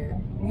stay there.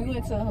 We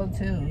went to a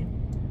hotel.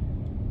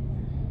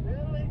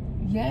 Really?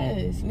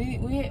 Yes,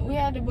 we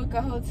had to book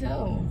a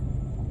hotel.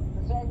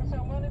 Did y'all get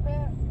your money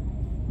back?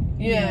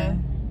 Yeah.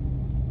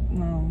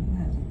 Well, it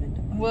hasn't been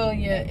done. Well,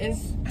 yeah,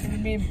 it's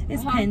pending.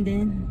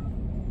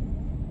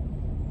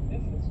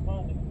 This is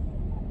funny.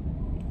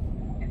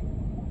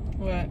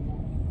 What?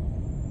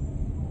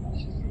 You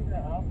should see the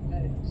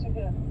outfit.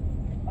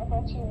 I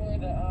thought you wore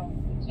the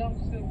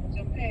jumpsuit with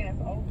your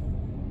pants over.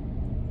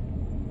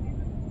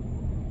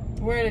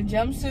 Wear the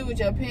jumpsuit with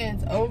your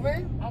pants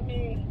over? I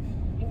mean,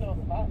 you know,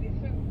 the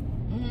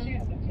bodysuit. She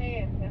had the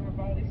pants and her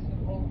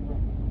bodysuit over.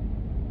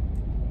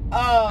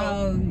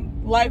 Oh,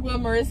 like what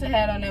Marissa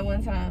had on that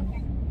one time.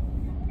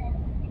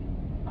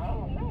 I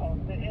don't know.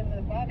 And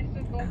the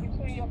bodysuit goes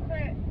between your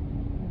cracks.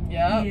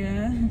 Yep.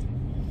 Yeah.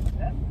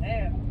 That's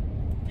nasty.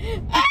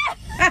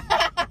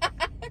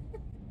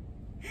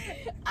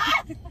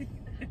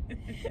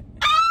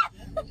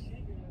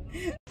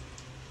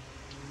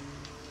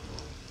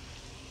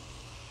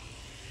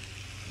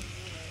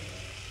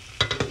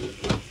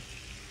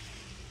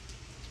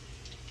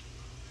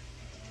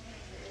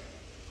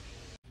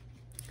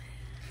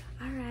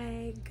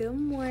 Good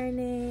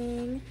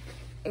morning.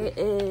 It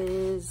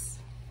is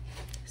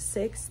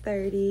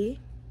 6:30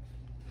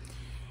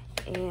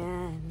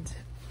 and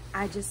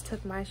I just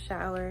took my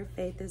shower.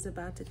 Faith is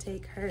about to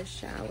take her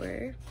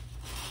shower.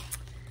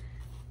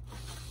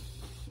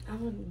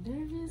 I'm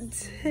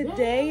nervous.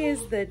 Today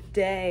is the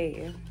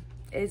day.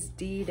 It's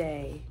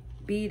D-Day.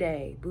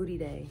 B-Day. Booty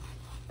Day.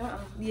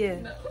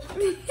 Yeah. No.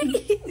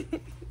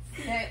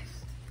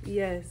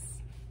 Yes.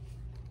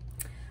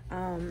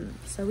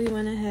 So we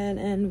went ahead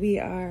and we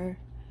are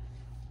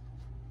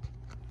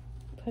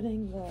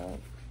putting the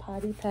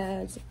potty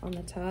pads on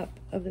the top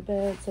of the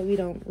bed so we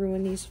don't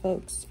ruin these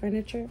folks'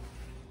 furniture.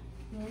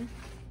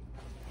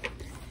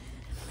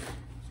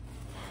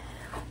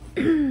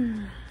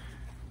 Looks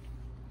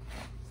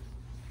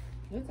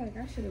like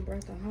I should have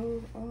brought the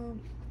whole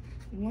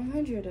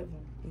 100 of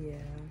them. Yeah.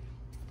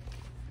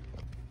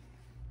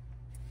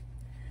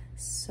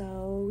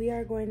 So we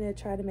are going to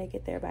try to make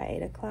it there by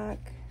 8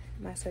 o'clock.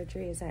 My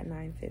surgery is at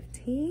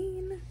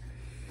 9:15.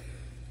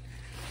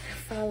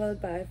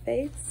 Followed by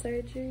Faith's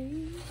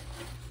surgery.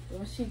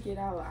 Once she get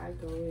out, I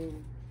go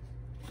in.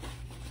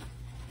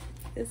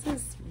 This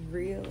is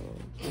real.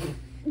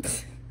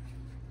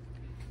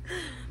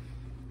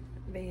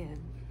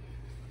 Man.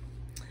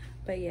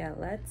 But yeah,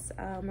 let's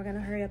we're gonna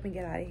hurry up and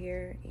get out of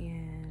here.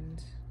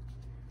 And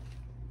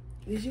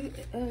Did you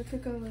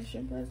cook all the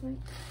shrimp last night?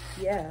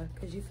 yeah,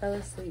 because you fell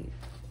asleep.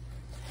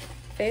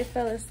 Faith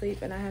fell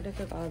asleep and I had to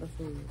cook all the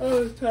food. I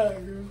was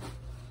tired.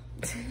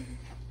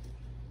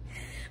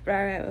 But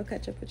all right, we'll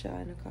catch up with y'all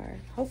in the car.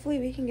 Hopefully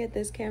we can get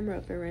this camera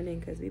up and running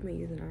because we've been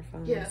using our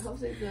phones. Yeah,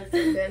 hopefully that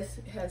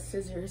has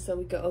scissors so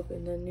we can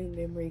open the new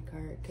memory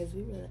card because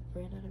we ran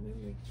out of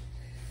memory.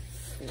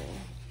 Yeah.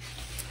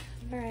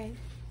 All right,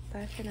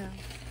 bye for now.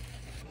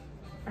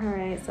 All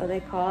right, so they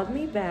called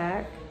me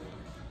back.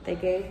 They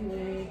gave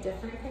me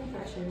different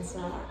concussion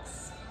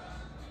socks.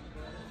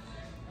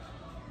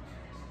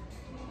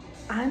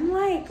 I'm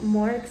like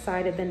more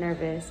excited than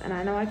nervous, and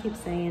I know I keep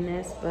saying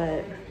this,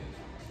 but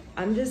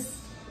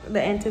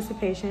the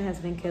anticipation has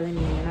been killing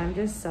me, and I'm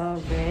just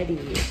so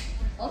ready.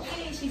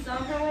 Okay, she's on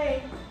her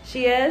way.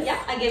 She is?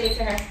 Yeah, I gave it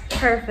to her.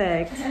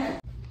 Perfect.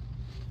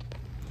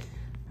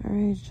 All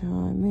right,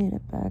 y'all, I made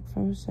it back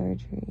from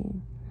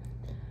surgery.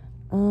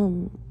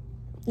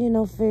 You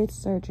know, Faith's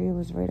surgery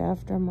was right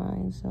after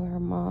mine, so her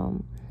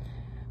mom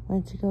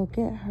went to go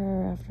get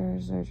her after her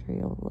surgery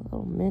a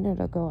little minute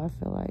ago, I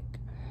feel like.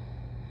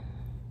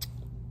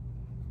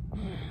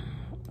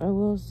 I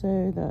will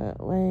say that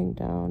laying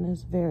down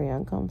is very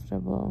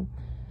uncomfortable,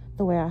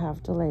 the way I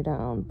have to lay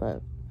down,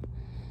 but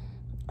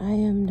I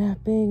am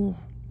napping.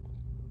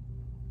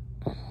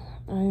 I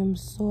am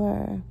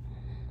sore.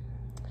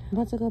 I'm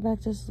about to go back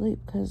to sleep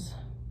because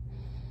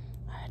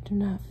I do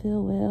not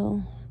feel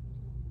well.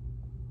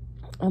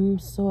 I'm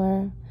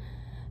sore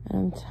and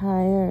I'm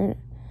tired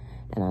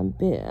and I'm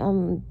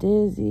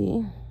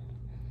dizzy.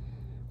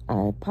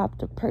 I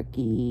popped a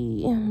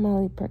perky,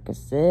 Molly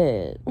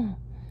Percocet,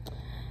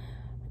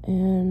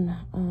 and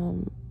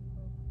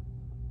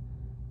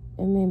it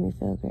made me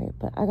feel great,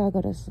 but I gotta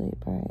go to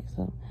sleep. All right,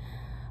 so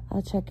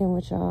I'll check in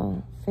with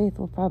y'all. Faith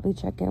will probably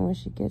check in when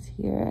she gets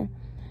here,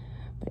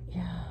 but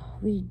yeah,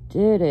 we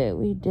did it.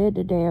 We did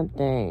the damn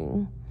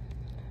thing.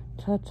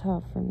 Ta-ta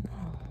for now.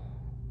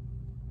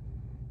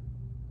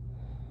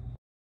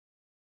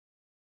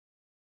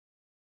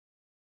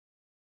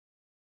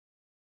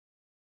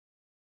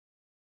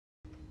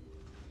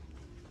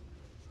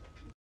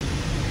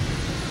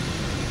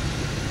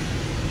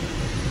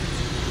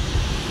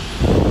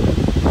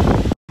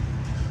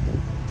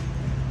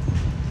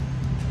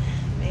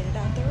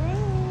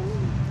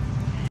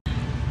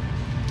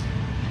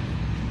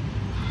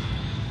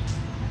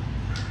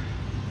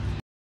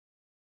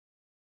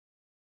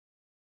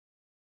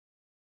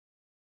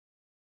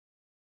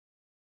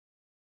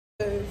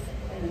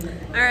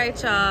 All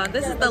right, y'all.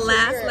 This is the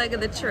last leg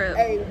of the trip.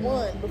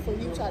 A1 before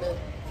you try to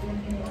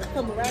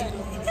come around.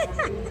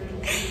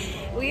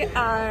 We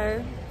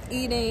are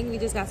eating. We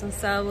just got some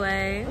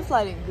Subway. It's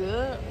lighting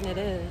good. It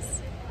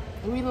is.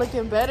 We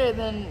looking better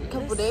than a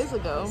couple days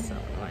ago. So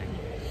annoying.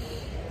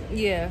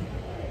 Yeah.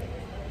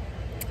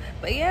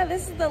 But yeah,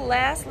 this is the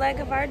last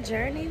leg of our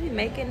journey. We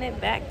making it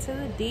back to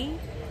the D.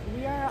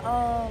 We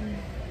are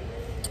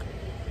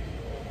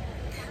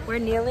We're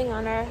kneeling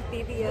on our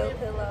BBL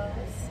pillows.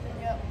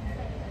 Yep.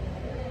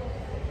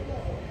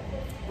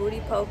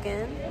 Booty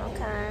poking.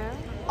 Okay.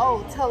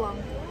 Oh, tell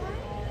them.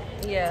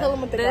 Yeah. Tell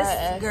them what the guy this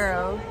asked.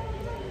 girl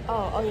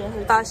Oh yeah.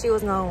 Her thought she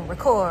was gonna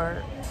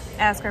record.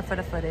 Ask her for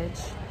the footage.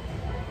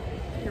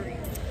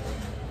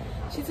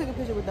 She took a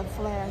picture with the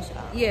flash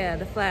on. Yeah,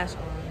 the flash on.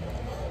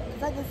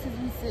 Cause I guess she's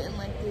be sitting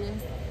like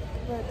this.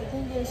 But the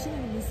thing is, she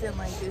need to be sitting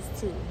like this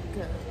too.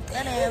 Because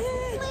that ass.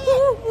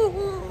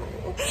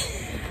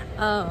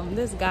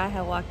 This guy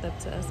had walked up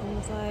to us and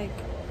was like,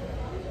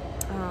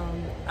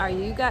 do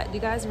you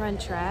guys run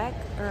track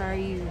or are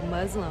you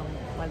Muslim?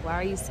 Like, why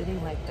are you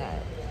sitting like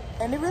that?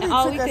 And it really And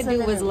all took we us could a do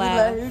minute. was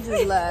laugh. We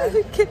just laughed.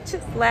 We could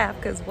just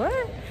laugh, cause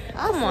what?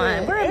 Come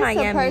on, we're in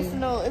Miami.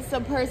 It's a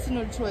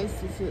personal choice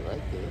to sit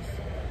like this.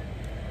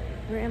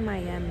 We're in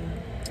Miami.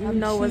 You I'm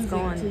know what's choosing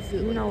going. to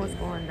sit You like know what's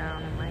this. going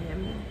down in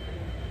Miami.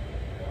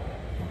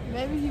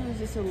 Maybe he was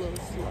just a little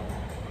slow.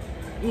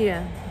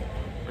 Yeah.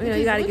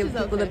 You got to give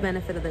people the okay.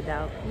 benefit of the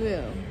doubt.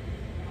 Yeah.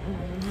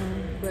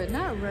 But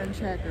not run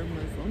track or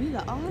Muslim. He's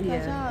like, oh, I thought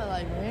y'all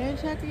like ran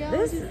track or y'all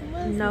This just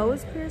Muslim.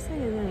 nose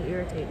piercing is gonna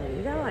irritate me.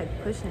 You gotta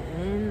like push it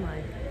in.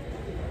 Like,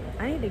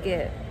 I need to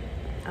get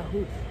a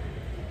hoop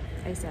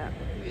ASAP.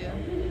 Yeah.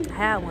 I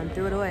had one,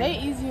 threw it away. They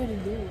easier to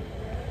do.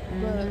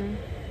 But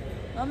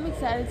I'm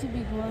excited to be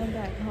going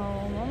back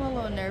home. I'm a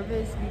little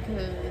nervous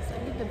because I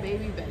get the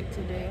baby back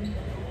today.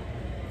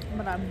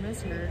 But I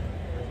miss her,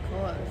 of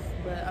course.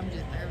 But I'm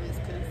just nervous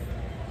because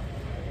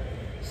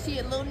she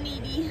a little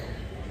needy.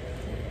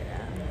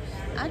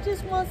 I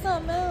just want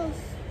something else.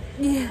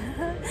 Yeah,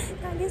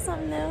 I get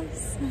something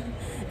else.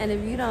 And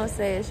if you don't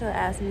say it, she'll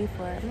ask me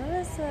for it.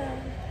 Melissa.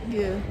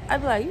 Yeah.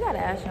 I'd be like, you gotta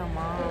ask your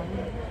mom.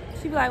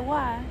 She'd be like,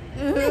 why?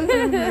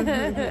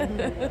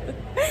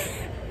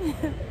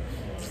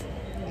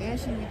 And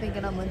she be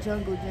thinking I'm a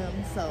jungle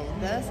gym, so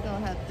that's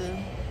gonna have to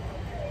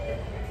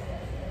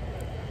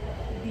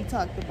be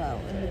talked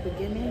about in the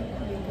beginning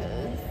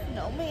because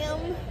no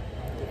ma'am.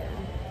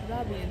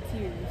 I'll be in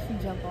tears. She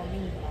jump on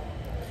me.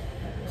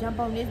 Jump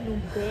on this new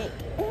back.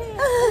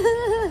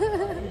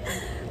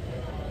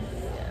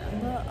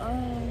 But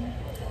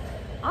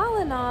all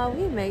in all,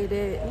 we made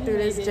it through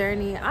this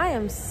journey. I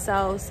am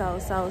so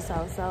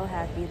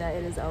happy that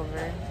it is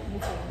over.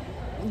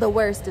 The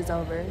worst is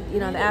over. You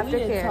know, the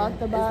aftercare is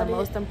the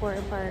most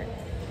important part.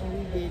 And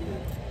we did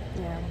it.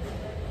 Yeah.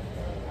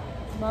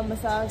 My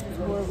massage was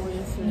horrible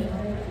yesterday.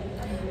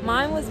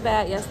 Mine was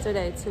bad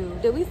yesterday too.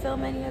 Did we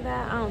film any of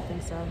that? I don't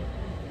think so.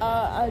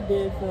 I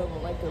did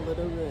film like a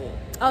little bit.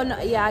 Oh no,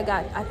 yeah,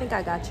 I think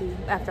I got you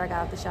after I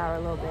got out the shower a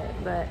little bit,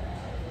 but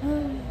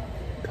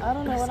I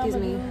don't know what I'm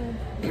gonna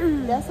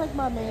do. That's like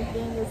my main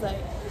thing is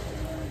like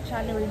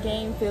trying to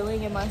regain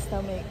feeling in my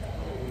stomach.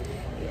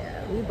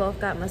 Yeah, we both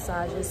got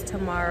massages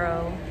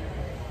tomorrow.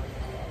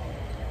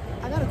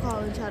 I gotta call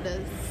and try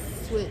to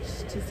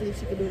switch to see if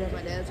she can do it at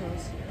my dad's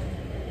house.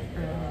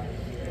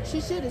 She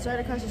should. It's right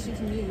across the street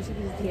from you. She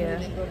can just do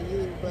it and go to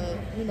you. But,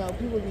 you know,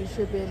 people be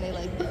tripping. They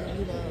like to,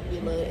 you know, be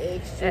a little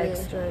extra.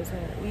 Extras.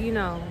 You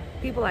know,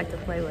 people like to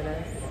play with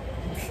us.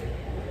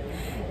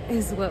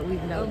 Is what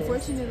we've noticed.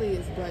 Unfortunately,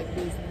 it's black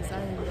business. I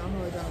ain't even gonna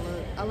hold y'all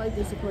up. I like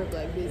to support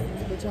black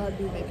business, but y'all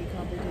do make it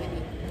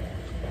complicated.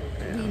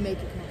 We make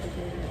it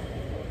complicated.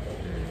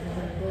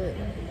 But,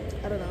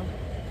 I don't know.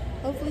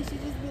 Hopefully she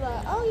just be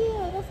like, oh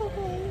yeah, that's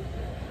okay.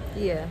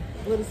 Yeah.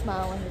 With a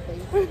smile on her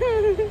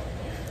face.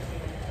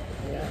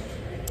 Yeah.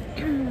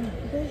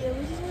 But yeah,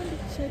 we just wanted to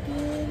check in.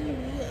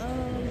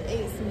 We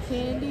ate some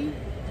candy.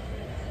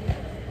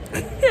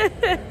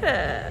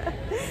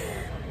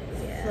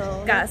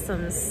 So got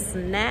some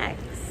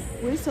snacks.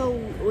 We're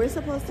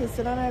supposed to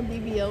sit on our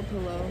BBL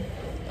pillow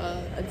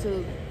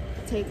until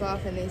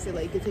takeoff, and they said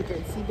like you could take your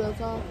seatbelts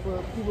off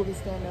for people to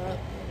stand up.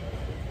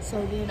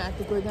 So then I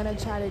think we're gonna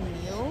try to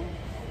kneel.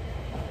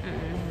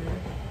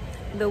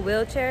 The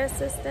wheelchair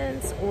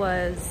assistance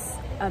was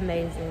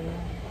amazing.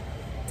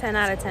 10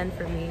 out of 10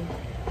 for me.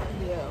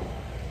 Yeah.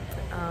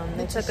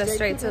 They took us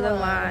straight to the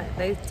line.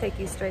 They take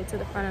you straight to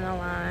the front of the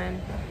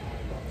line.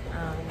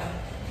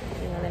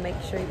 You know, they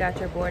make sure you got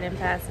your boarding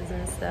passes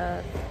and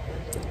stuff.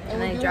 And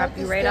they drop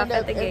you right off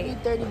at the gate.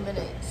 Every 30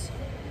 minutes.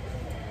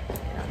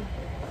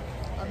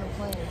 On the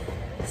plane.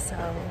 So,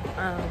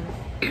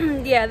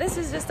 yeah, this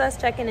is just us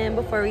checking in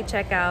before we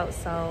check out.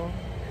 So,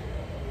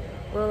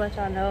 we'll let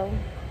y'all know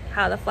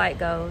how the flight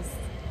goes.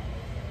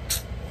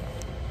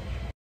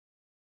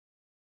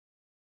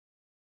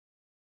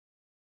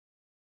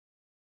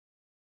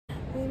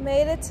 We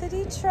made it to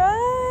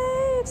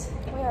Detroit.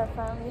 We are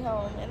finally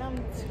home, and I'm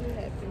too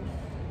happy.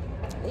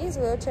 These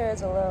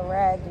wheelchairs are a little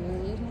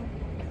raggedy.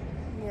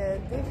 Yeah,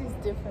 they're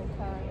just different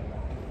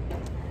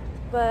kind.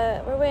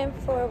 But we're waiting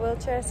for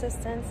wheelchair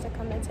assistants to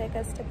come and take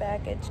us to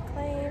baggage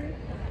claim.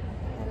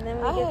 And then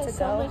we I get had to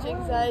so go much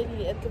home.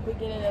 anxiety at the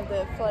beginning of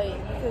that flight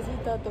because we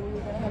thought that we were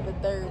going to have a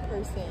third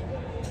person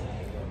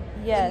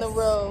Yes. in the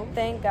row.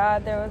 Thank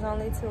God there was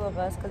only 2 of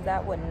us because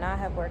that would not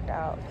have worked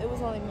out. It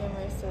was only me and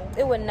Marissa.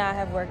 It would not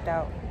have worked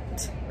out.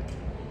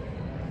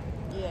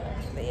 Yeah.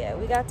 But yeah,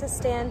 we got to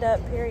stand up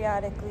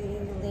periodically,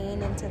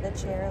 lean into the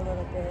chair a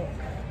little bit.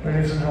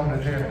 Ladies and gentlemen,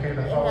 the JFK,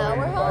 the following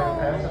we're home.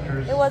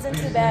 passengers. It wasn't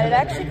too bad. It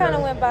actually kind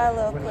of went by a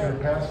little With quick. your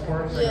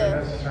passports and Yeah. your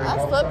necessary I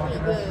health slept pretty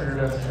documents for good.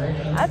 your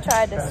destination. I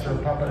tried to Pastor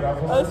sleep.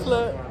 Papadopoulos, I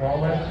slept.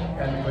 Wallet,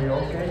 and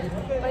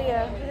Leoke. But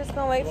yeah, we're just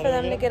gonna wait for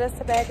them to get us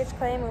to baggage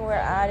claim and we're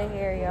out of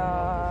here,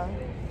 y'all.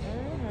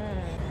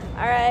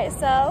 All right,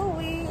 so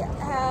we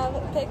have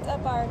picked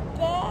up our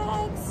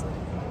bags.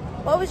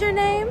 What was your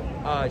name?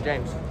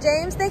 James.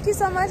 James, thank you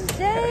so much,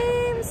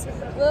 James.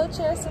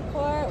 Wheelchair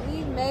support,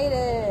 we made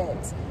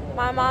it.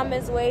 My mom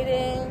is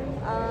waiting.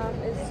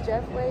 Is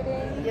Jeff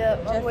waiting?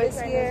 Yep, my Jeff is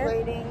boyfriend here. is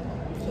waiting.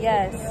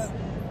 Yes,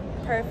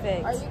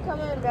 perfect. Are you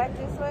coming back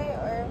this way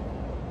or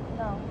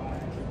no?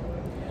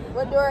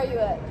 What door are you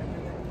at?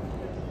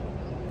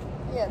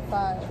 Yeah,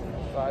 5.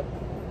 5.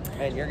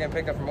 And you're gonna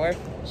pick up from where?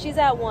 She's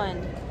at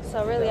 1,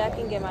 so really I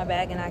can get my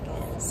bag and I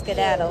can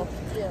skedaddle.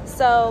 Yeah.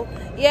 So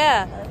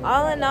yeah,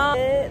 all in all,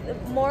 the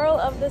moral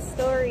of the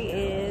story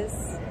is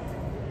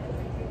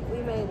we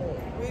made it.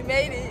 We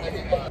made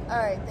it. All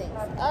right,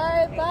 thanks. All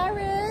right, bye,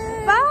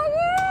 Riz. Bye.